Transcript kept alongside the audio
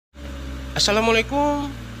Assalamualaikum.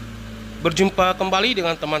 Berjumpa kembali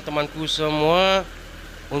dengan teman-temanku semua.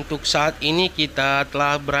 Untuk saat ini kita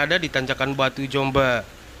telah berada di tanjakan Batu Jomba.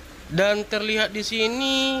 Dan terlihat di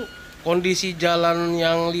sini kondisi jalan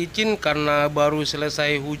yang licin karena baru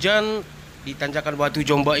selesai hujan di tanjakan Batu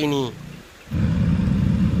Jomba ini.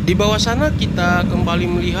 Di bawah sana kita kembali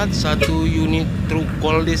melihat satu unit truk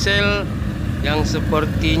coltdisel yang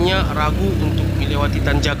sepertinya ragu untuk melewati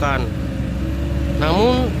tanjakan.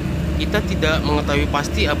 Namun kita tidak mengetahui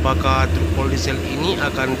pasti apakah truk coltdisel ini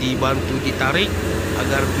akan dibantu ditarik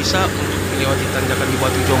agar bisa untuk melewati tanjakan di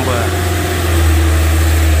Batu Jomba.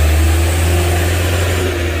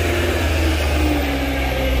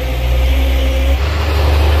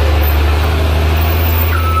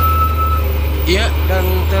 Ya, dan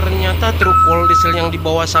ternyata truk coltdisel yang di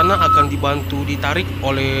bawah sana akan dibantu ditarik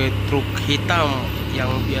oleh truk hitam yang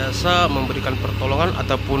biasa memberikan pertolongan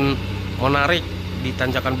ataupun menarik di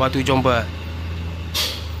tanjakan Batu Jomba.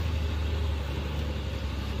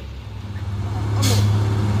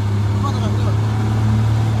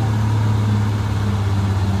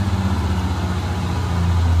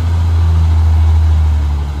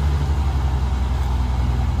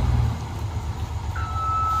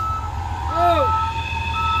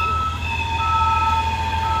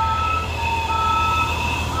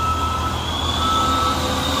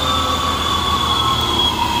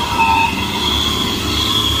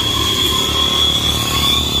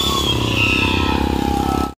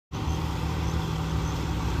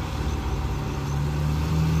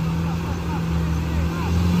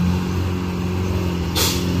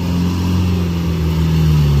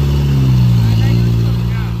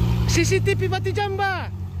 CCTV Batu Jomba.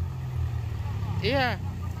 Iya.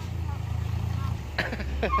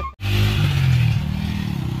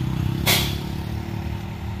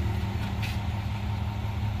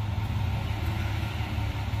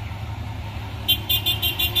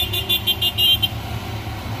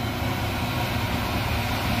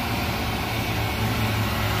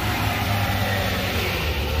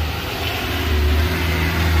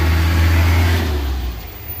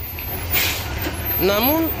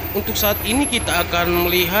 Namun untuk saat ini kita akan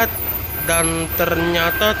melihat, dan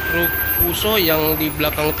ternyata truk fuso yang di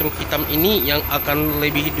belakang truk hitam ini yang akan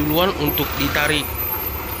lebih duluan untuk ditarik.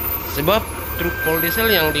 Sebab truk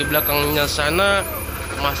coltdisel yang di belakangnya sana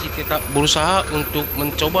masih tetap berusaha untuk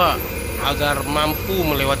mencoba agar mampu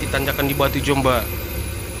melewati tanjakan di Batu Jomba.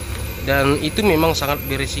 Dan itu memang sangat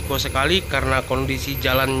berisiko sekali karena kondisi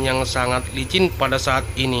jalan yang sangat licin pada saat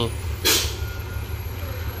ini.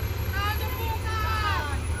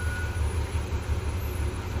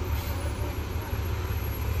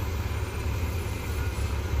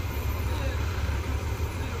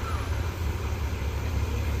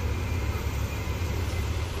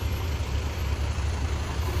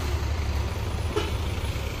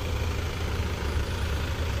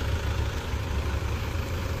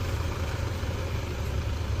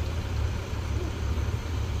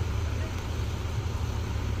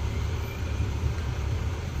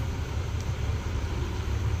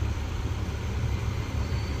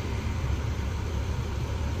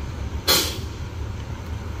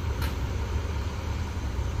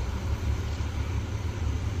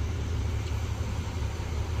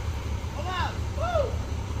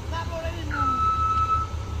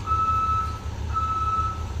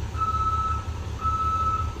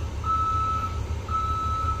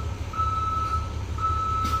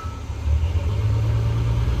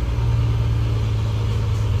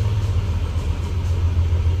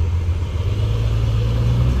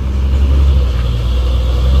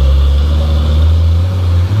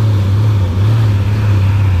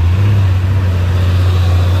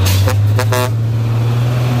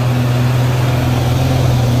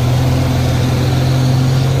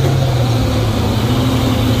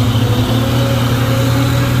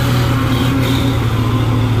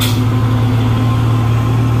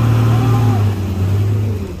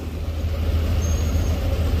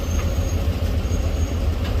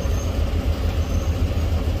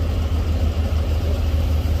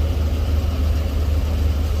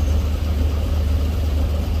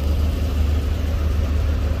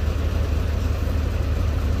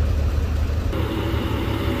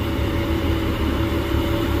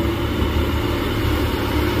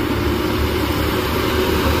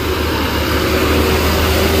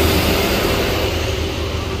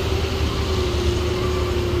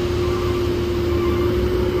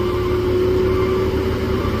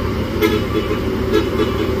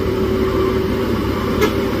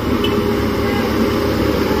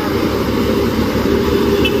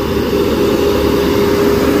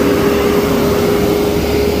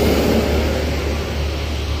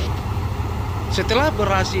 Setelah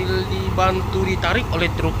berhasil dibantu ditarik oleh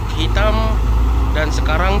truk hitam, dan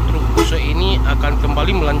sekarang truk busuk ini akan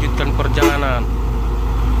kembali melanjutkan perjalanan.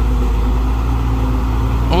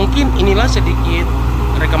 Mungkin inilah sedikit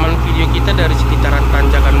rekaman video kita dari sekitaran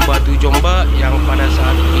Tanjakan Batu Jomba yang pada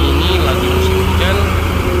saat ini lagi musim hujan.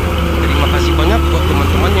 Terima kasih banyak buat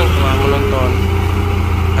teman-teman yang telah menonton.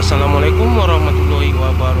 Assalamualaikum warahmatullahi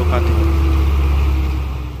wabarakatuh.